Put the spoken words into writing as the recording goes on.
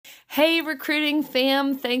Hey, recruiting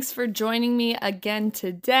fam, thanks for joining me again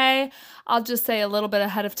today. I'll just say a little bit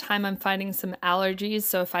ahead of time, I'm fighting some allergies,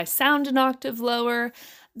 so if I sound an octave lower,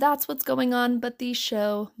 that's what's going on, but the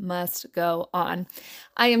show must go on.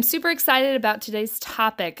 I am super excited about today's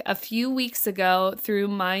topic. A few weeks ago, through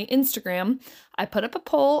my Instagram, I put up a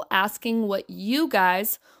poll asking what you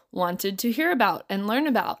guys wanted to hear about and learn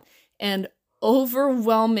about, and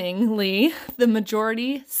overwhelmingly, the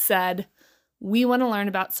majority said, we want to learn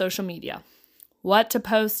about social media, what to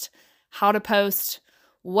post, how to post,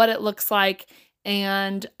 what it looks like.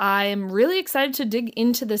 And I'm really excited to dig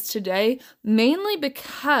into this today, mainly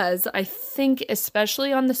because I think,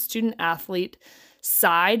 especially on the student athlete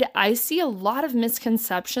side, I see a lot of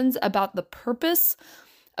misconceptions about the purpose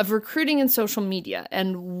of recruiting in social media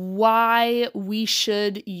and why we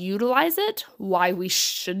should utilize it, why we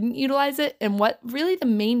shouldn't utilize it, and what really the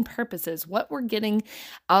main purpose is, what we're getting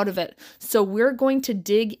out of it. So we're going to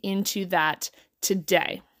dig into that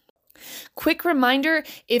today. Quick reminder,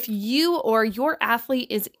 if you or your athlete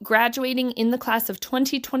is graduating in the class of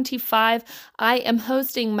 2025, I am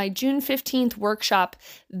hosting my June 15th workshop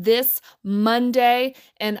this Monday,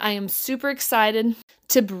 and I am super excited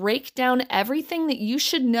to break down everything that you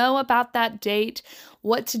should know about that date,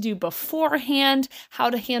 what to do beforehand, how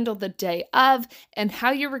to handle the day of, and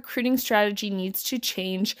how your recruiting strategy needs to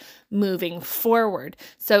change moving forward.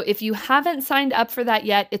 So if you haven't signed up for that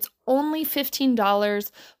yet, it's only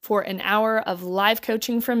 $15 for an hour of live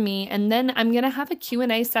coaching from me. And then I'm going to have a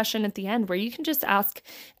Q&A session at the end where you can just ask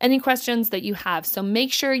any questions that you have. So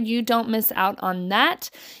make sure you don't miss out on that.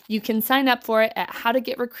 You can sign up for it at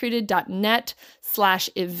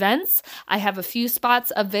howtogetrecruited.net/events. I have a few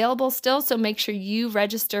spots available still, so make sure you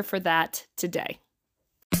register for that today.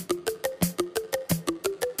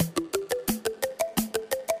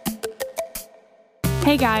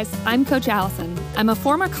 Hey guys, I'm Coach Allison. I'm a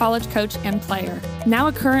former college coach and player, now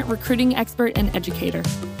a current recruiting expert and educator.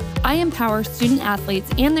 I empower student athletes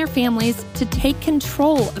and their families to take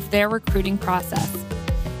control of their recruiting process.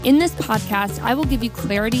 In this podcast, I will give you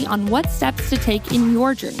clarity on what steps to take in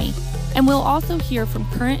your journey, and we'll also hear from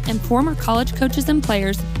current and former college coaches and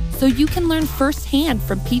players so you can learn firsthand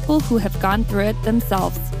from people who have gone through it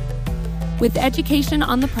themselves. With education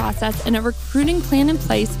on the process and a recruiting plan in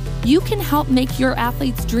place, you can help make your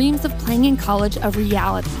athletes' dreams of playing in college a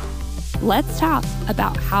reality. Let's talk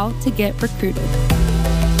about how to get recruited.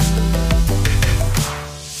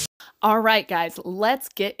 All right, guys, let's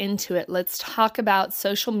get into it. Let's talk about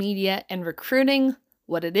social media and recruiting,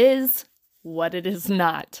 what it is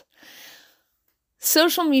not.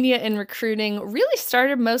 Social media and recruiting really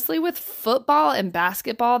started mostly with football and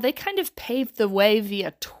basketball. They kind of paved the way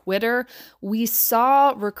via Twitter. We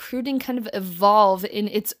saw recruiting kind of evolve in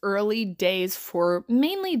its early days for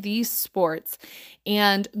mainly these sports.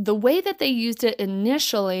 And the way that they used it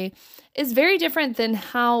initially is very different than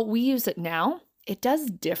how we use it now. It does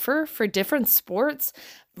differ for different sports.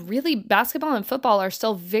 Really, basketball and football are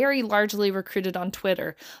still very largely recruited on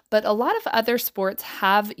Twitter, but a lot of other sports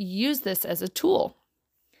have used this as a tool.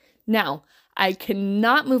 Now, I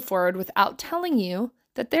cannot move forward without telling you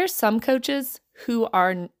that there's some coaches who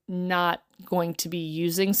are not going to be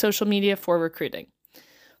using social media for recruiting.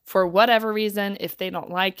 For whatever reason, if they don't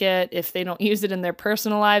like it, if they don't use it in their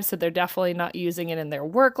personal lives, so they're definitely not using it in their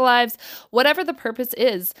work lives, whatever the purpose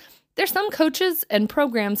is, there's some coaches and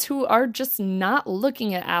programs who are just not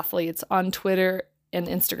looking at athletes on Twitter and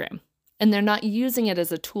Instagram, and they're not using it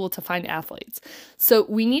as a tool to find athletes. So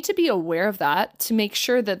we need to be aware of that to make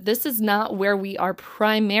sure that this is not where we are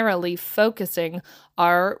primarily focusing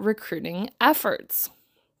our recruiting efforts.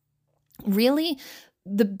 Really,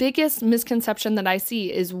 the biggest misconception that I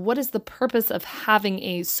see is, what is the purpose of having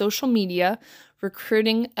a social media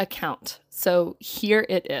recruiting account? So here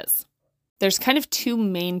it is. There's kind of two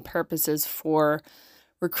main purposes for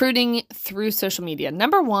recruiting through social media.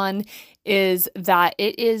 Number one is that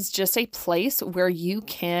it is just a place where you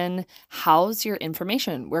can house your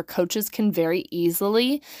information, where coaches can very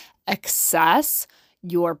easily access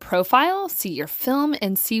your profile, see your film,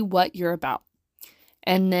 and see what you're about.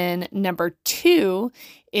 And then number two,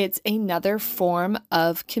 it's another form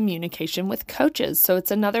of communication with coaches. So it's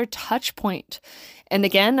another touch point. And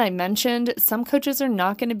again, I mentioned some coaches are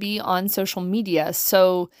not going to be on social media.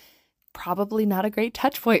 So probably not a great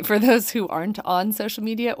touch point for those who aren't on social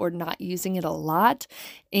media or not using it a lot.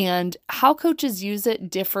 And how coaches use it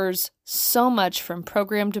differs so much from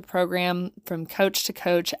program to program, from coach to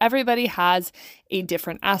coach. Everybody has a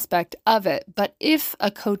different aspect of it. But if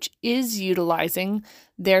a coach is utilizing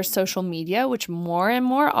their social media, which more and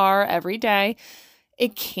more are every day,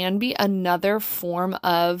 it can be another form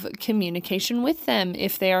of communication with them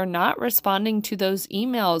if they are not responding to those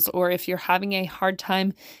emails, or if you're having a hard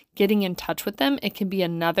time getting in touch with them, it can be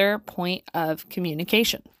another point of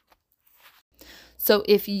communication. So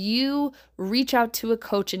if you reach out to a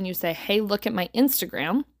coach and you say, hey, look at my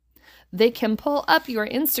Instagram, they can pull up your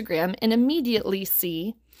Instagram and immediately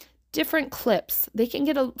see different clips. They can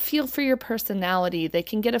get a feel for your personality. They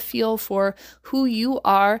can get a feel for who you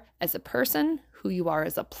are as a person, who you are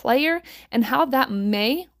as a player, and how that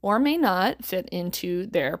may or may not fit into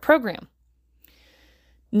their program.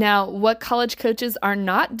 Now, what college coaches are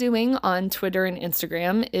not doing on Twitter and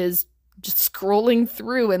Instagram is just scrolling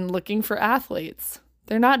through and looking for athletes.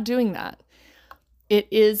 They're not doing that. It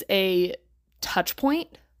is a touch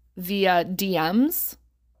point via DMs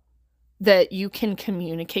that you can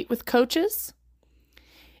communicate with coaches.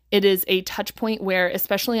 It is a touch point where,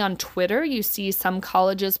 especially on Twitter, you see some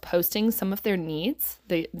colleges posting some of their needs.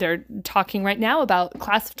 They're talking right now about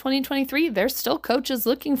class of 2023. There's still coaches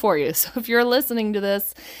looking for you. So if you're listening to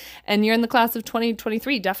this and you're in the class of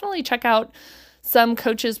 2023, definitely check out some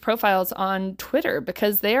coaches' profiles on Twitter,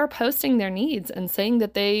 because they are posting their needs and saying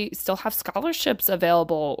that they still have scholarships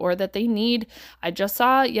available, or that they need. I just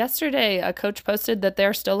saw yesterday a coach posted that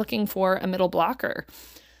they're still looking for a middle blocker.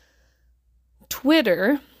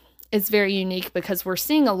 Twitter is very unique because we're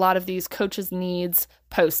seeing a lot of these coaches' needs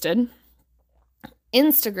posted.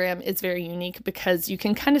 Instagram is very unique because you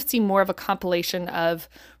can kind of see more of a compilation of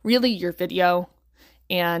really your video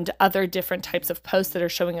and other different types of posts that are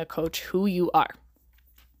showing a coach who you are.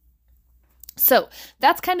 So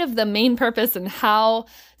that's kind of the main purpose and how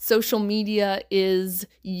social media is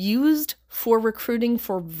used for recruiting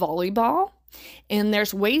for volleyball. And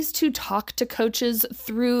there's ways to talk to coaches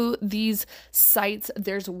through these sites.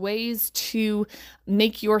 There's ways to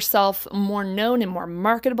make yourself more known and more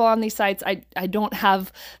marketable on these sites. I don't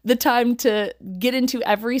have the time to get into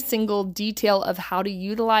every single detail of how to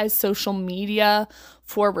utilize social media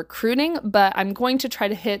for recruiting, but I'm going to try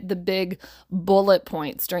to hit the big bullet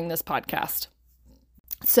points during this podcast.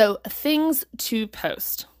 So, things to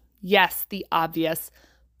post. Yes, the obvious.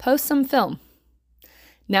 Post some film.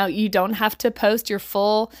 Now, you don't have to post your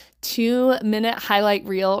full 2-minute highlight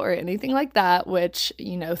reel or anything like that, which,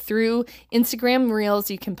 through Instagram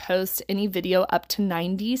Reels, you can post any video up to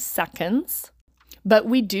 90 seconds. But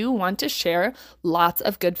we do want to share lots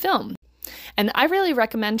of good film. And I really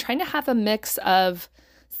recommend trying to have a mix of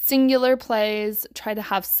singular plays, try to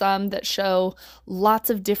have some that show lots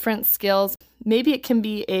of different skills. Maybe it can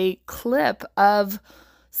be a clip of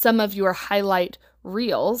some of your highlight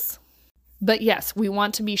reels. But yes, we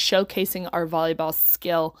want to be showcasing our volleyball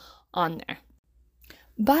skill on there.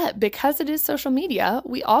 But because it is social media,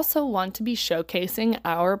 we also want to be showcasing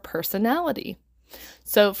our personality.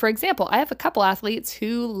 So, for example, I have a couple athletes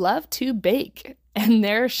who love to bake, and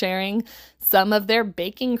they're sharing some of their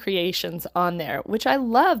baking creations on there, which I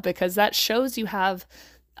love because that shows you have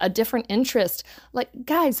a different interest. Like,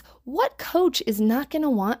 guys, what coach is not going to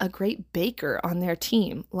want a great baker on their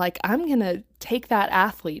team? Like, I'm going to take that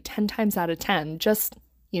athlete 10 times out of 10, just,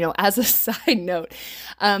 as a side note.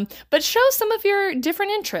 But show some of your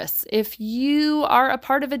different interests. If you are a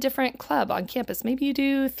part of a different club on campus, maybe you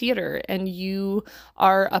do theater and you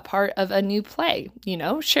are a part of a new play,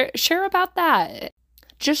 share about that.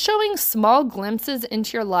 Just showing small glimpses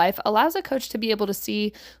into your life allows a coach to be able to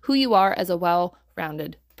see who you are as a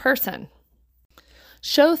well-rounded person.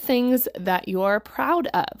 Show things that you're proud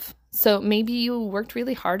of. So maybe you worked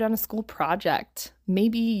really hard on a school project.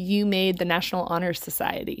 Maybe you made the National Honor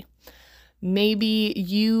Society. Maybe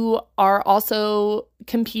you are also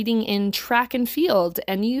competing in track and field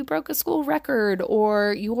and you broke a school record,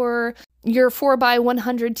 or your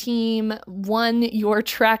 4x100 team won your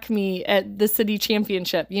track meet at the city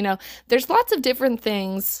championship. There's lots of different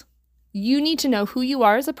things. You need to know who you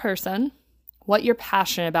are as a person, what you're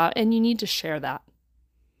passionate about, and you need to share that.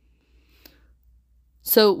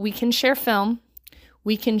 So we can share film,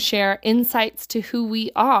 we can share insights to who we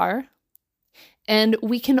are, and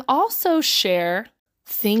we can also share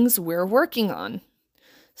things we're working on.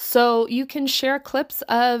 So you can share clips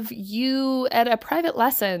of you at a private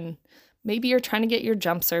lesson. Maybe you're trying to get your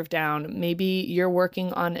jump serve down. Maybe you're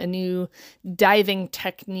working on a new diving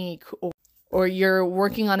technique, or you're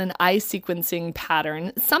working on an eye sequencing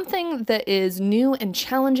pattern, something that is new and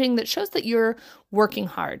challenging that shows that you're working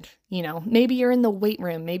hard. Maybe you're in the weight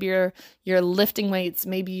room, maybe you're lifting weights,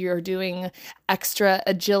 maybe you're doing extra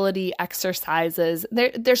agility exercises.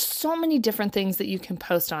 There's so many different things that you can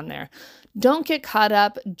post on there. Don't get caught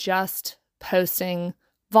up just posting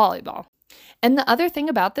volleyball. And the other thing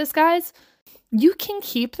about this, guys, you can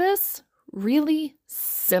keep this really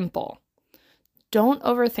simple. Don't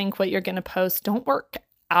overthink what you're going to post. Don't work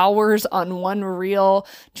hours on one reel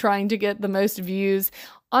trying to get the most views.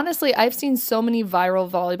 Honestly, I've seen so many viral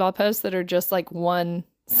volleyball posts that are just like one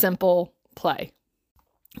simple play.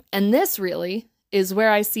 And this really is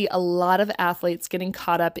where I see a lot of athletes getting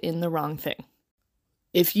caught up in the wrong thing.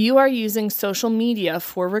 If you are using social media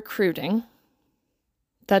for recruiting,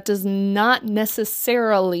 that does not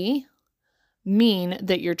necessarily mean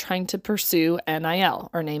that you're trying to pursue NIL,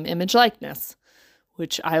 or name, image, likeness,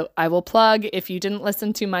 which I will plug. If you didn't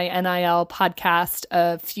listen to my NIL podcast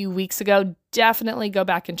a few weeks ago, definitely go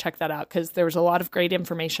back and check that out because there was a lot of great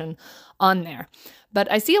information on there.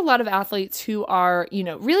 But I see a lot of athletes who are,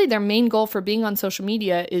 really their main goal for being on social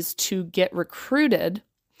media is to get recruited,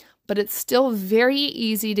 but it's still very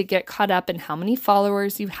easy to get caught up in how many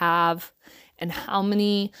followers you have and how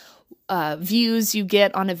many views you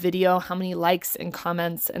get on a video, how many likes and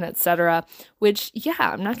comments and etc. Which, yeah,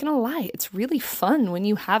 I'm not going to lie, it's really fun when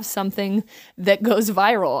you have something that goes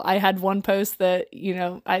viral. I had one post that,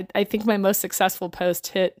 I think my most successful post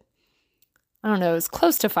hit, I don't know, it was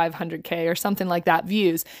close to 500K or something like that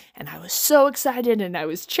views. And I was so excited and I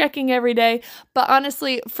was checking every day. But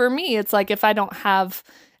honestly, for me, it's like if I don't have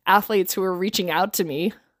athletes who are reaching out to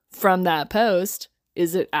me from that post,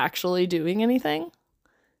 is it actually doing anything?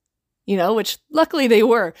 Which luckily they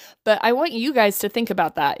were. But I want you guys to think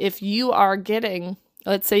about that. If you are getting,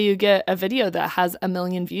 let's say you get a video that has 1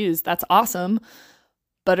 million views, that's awesome.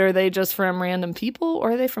 But are they just from random people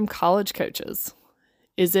or are they from college coaches?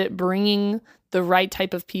 Is it bringing the right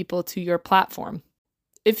type of people to your platform?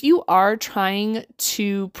 If you are trying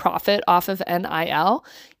to profit off of NIL,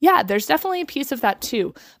 yeah, there's definitely a piece of that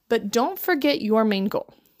too. But don't forget your main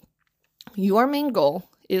goal. Your main goal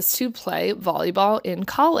is to play volleyball in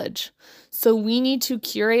college. So we need to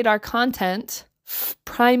curate our content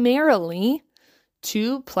primarily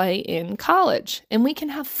to play in college. And we can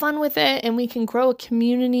have fun with it and we can grow a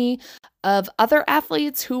community of other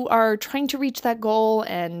athletes who are trying to reach that goal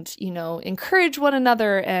and, encourage one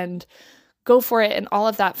another and go for it and all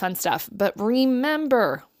of that fun stuff. But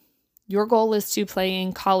remember, your goal is to play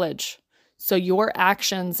in college. So your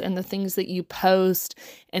actions and the things that you post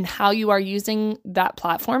and how you are using that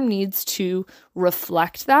platform needs to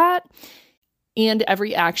reflect that. And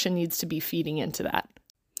every action needs to be feeding into that.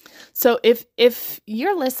 So if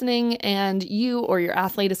you're listening and you or your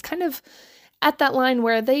athlete is kind of at that line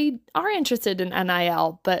where they are interested in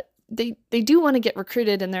NIL, but they do want to get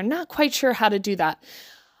recruited and they're not quite sure how to do that,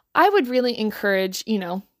 I would really encourage,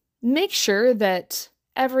 make sure that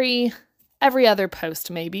every other post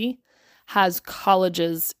maybe has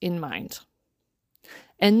colleges in mind.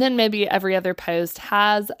 And then maybe every other post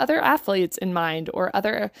has other athletes in mind or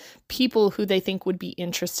other people who they think would be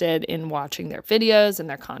interested in watching their videos and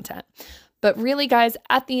their content. But really, guys,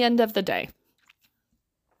 at the end of the day,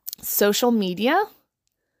 social media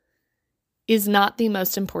is not the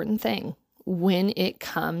most important thing when it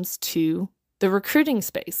comes to the recruiting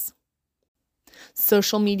space.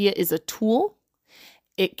 Social media is a tool.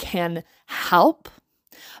 It can help.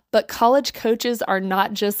 But college coaches are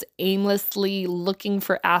not just aimlessly looking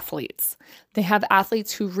for athletes. They have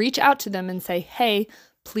athletes who reach out to them and say, hey,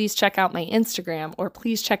 please check out my Instagram or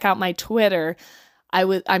please check out my Twitter.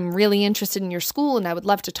 I'm really interested in your school and I would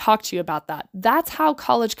love to talk to you about that. That's how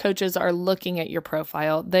college coaches are looking at your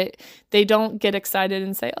profile. They don't get excited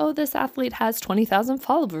and say, oh, this athlete has 20,000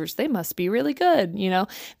 followers. They must be really good.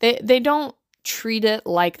 They don't treat it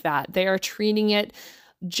like that. They are treating it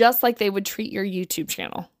just like they would treat your YouTube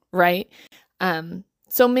channel, right?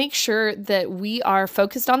 So make sure that we are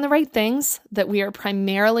focused on the right things, that we are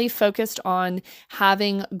primarily focused on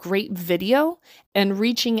having great video and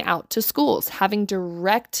reaching out to schools, having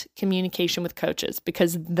direct communication with coaches,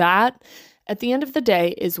 because that, at the end of the day,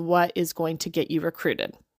 is what is going to get you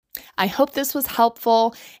recruited. I hope this was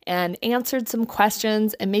helpful and answered some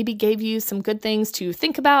questions and maybe gave you some good things to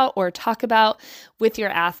think about or talk about with your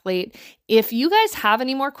athlete. If you guys have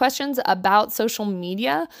any more questions about social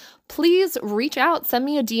media, please reach out, send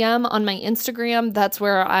me a DM on my Instagram. That's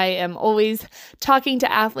where I am always talking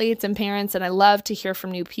to athletes and parents, and I love to hear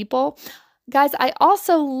from new people. Guys, I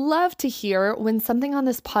also love to hear when something on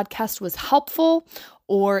this podcast was helpful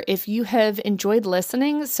or if you have enjoyed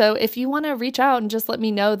listening. So if you want to reach out and just let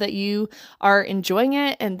me know that you are enjoying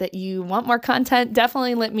it and that you want more content,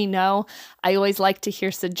 definitely let me know. I always like to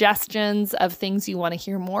hear suggestions of things you want to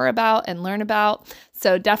hear more about and learn about.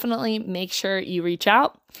 So definitely make sure you reach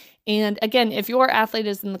out. And again, if your athlete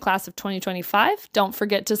is in the class of 2025, don't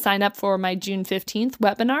forget to sign up for my June 15th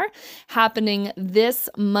webinar happening this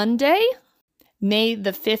Monday, May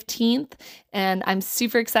the 15th, and I'm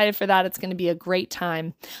super excited for that. It's going to be a great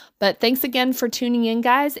time. But thanks again for tuning in,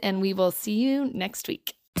 guys, and we will see you next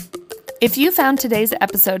week. If you found today's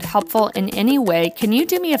episode helpful in any way, can you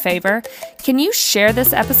do me a favor? Can you share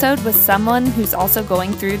this episode with someone who's also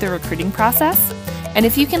going through the recruiting process? And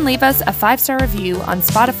if you can leave us a 5-star review on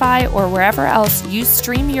Spotify or wherever else you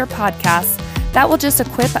stream your podcasts, that will just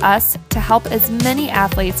equip us to help as many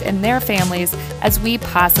athletes and their families as we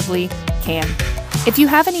possibly can. If you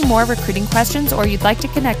have any more recruiting questions or you'd like to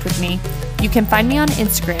connect with me, you can find me on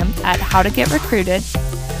Instagram at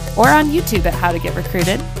howtogetrecruited, or on YouTube at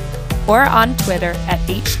howtogetrecruited, or on Twitter at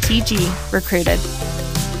HTGrecruited.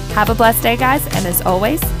 Have a blessed day, guys, and as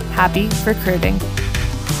always, happy recruiting.